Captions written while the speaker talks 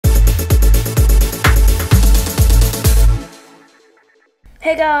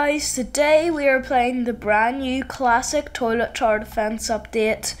Hey guys, today we are playing the brand new classic toilet tower defense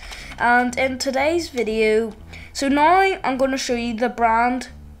update, and in today's video, so now I'm going to show you the brand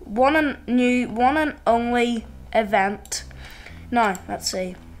one and only event. Now let's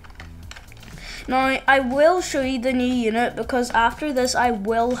see. Now I will show you the new unit because after this I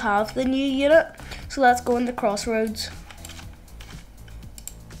will have the new unit. So let's go into Crossroads.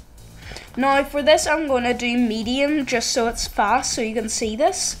 Now for this I'm going to do medium just so it's fast so you can see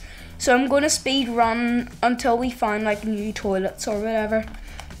this. So I'm going to speed run until we find like new toilets or whatever.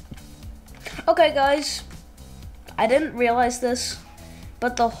 Okay guys, I didn't realize this,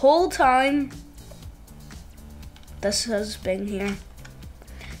 but the whole time this has been here.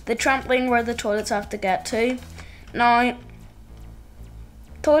 The trampoline where the toilets have to get to. Now,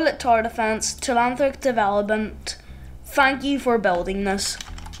 Toilet Tower Defense, Philanthropic Development, thank you for building this.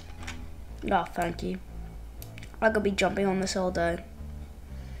 Oh, thank you. I could be jumping on this all day.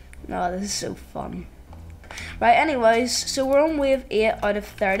 Oh, this is so fun. Right, anyways, so we're on wave 8 out of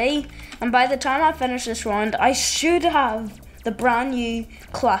 30. And by the time I finish this round, I should have the brand new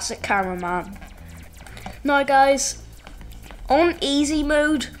classic Cameraman. Now guys, on easy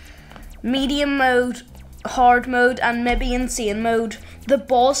mode, medium mode, hard mode, and maybe insane mode, the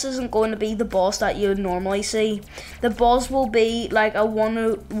boss isn't going to be the boss that you would normally see. The boss will be like a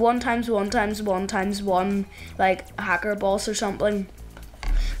 1x1x1x1 like hacker boss or something.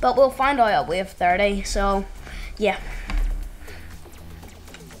 But we'll find out at wave 30, so yeah.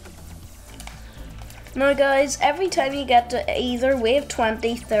 Now guys, every time you get to either wave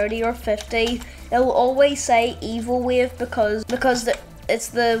 20, 30 or 50, it'll always say evil wave because it's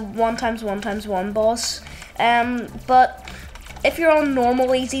the 1x1x1 boss. But if you're on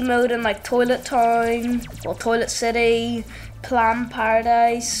normal easy mode in like Toilet Town, or Toilet City, Plan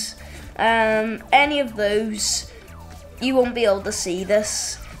Paradise, any of those, you won't be able to see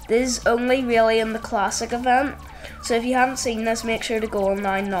this. This is only really in the classic event. So if you haven't seen this, make sure to go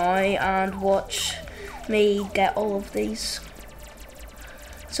online now and watch me get all of these.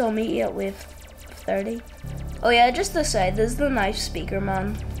 So I'll meet you at wave 30. Oh yeah, just to say, this is the nice speaker,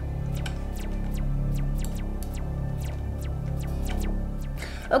 man.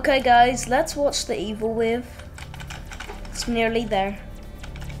 Okay guys, let's watch the evil wave. It's nearly there.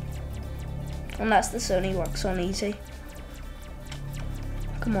 Unless this only works on easy.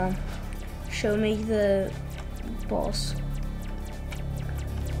 Come on, show me the boss.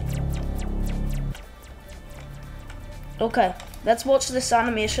 Okay, let's watch this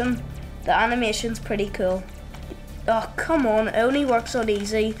animation. The animation's pretty cool. Oh, come on, it only works on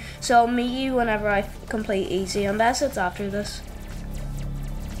easy. So I'll meet you whenever I complete easy, unless it's after this.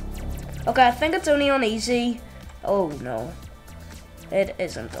 Okay, I think it's only on easy. Oh no, it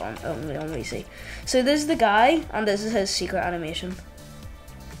isn't only on easy. So this is the guy, and this is his secret animation.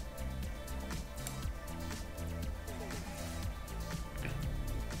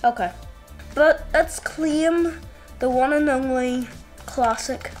 Okay, but let's claim the one and only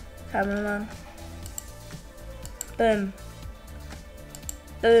classic Cameraman. Boom.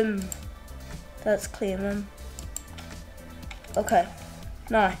 Boom. Let's claim him. Okay,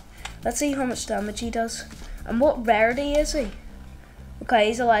 now let's see how much damage he does. And what rarity is he? Okay,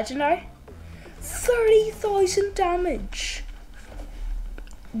 he's a legendary. 30,000 damage.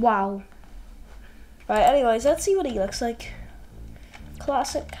 Wow. Right, anyways, let's see what he looks like.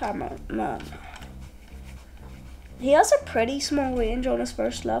 Classic Cameraman. He has a pretty small range on his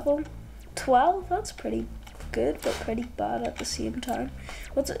first level. 12, that's pretty good, but pretty bad at the same time.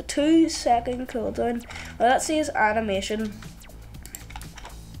 What's it? 2-second cooldown. Well, let's see his animation.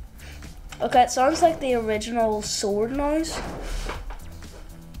 Okay, it sounds like the original sword noise.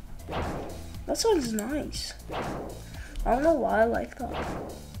 That sounds nice. I don't know why I like that.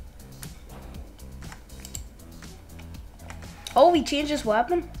 Oh, he changed his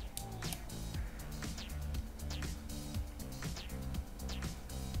weapon.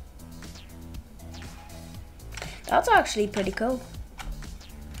 That's actually pretty cool.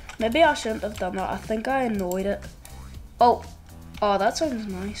 Maybe I shouldn't have done that. I think I annoyed it. Oh, that sounds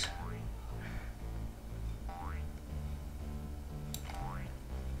nice.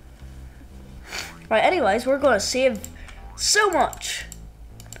 Right, anyways, we're gonna save so much.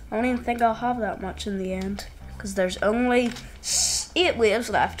 I don't even think I'll have that much in the end because there's only 8 waves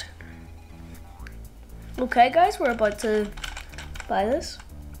left. Okay, guys, we're about to buy this.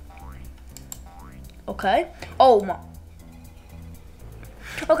 Okay. Oh my.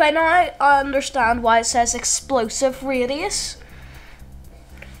 Okay, now I understand why it says explosive radius.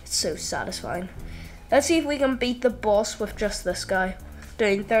 It's so satisfying. Let's see if we can beat the boss with just this guy,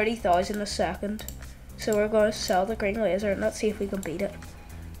 doing 30,000 a second. So we're going to sell the green laser and let's see if we can beat it.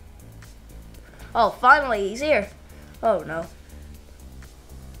 Oh, finally he's here. Oh no.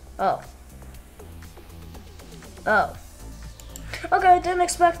 Oh. Oh. Okay, I didn't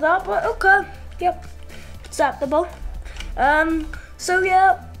expect that, but okay. Yep. Acceptable. So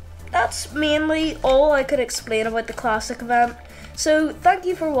yeah, that's mainly all I could explain about the classic event. So thank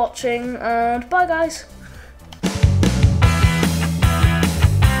you for watching and bye guys.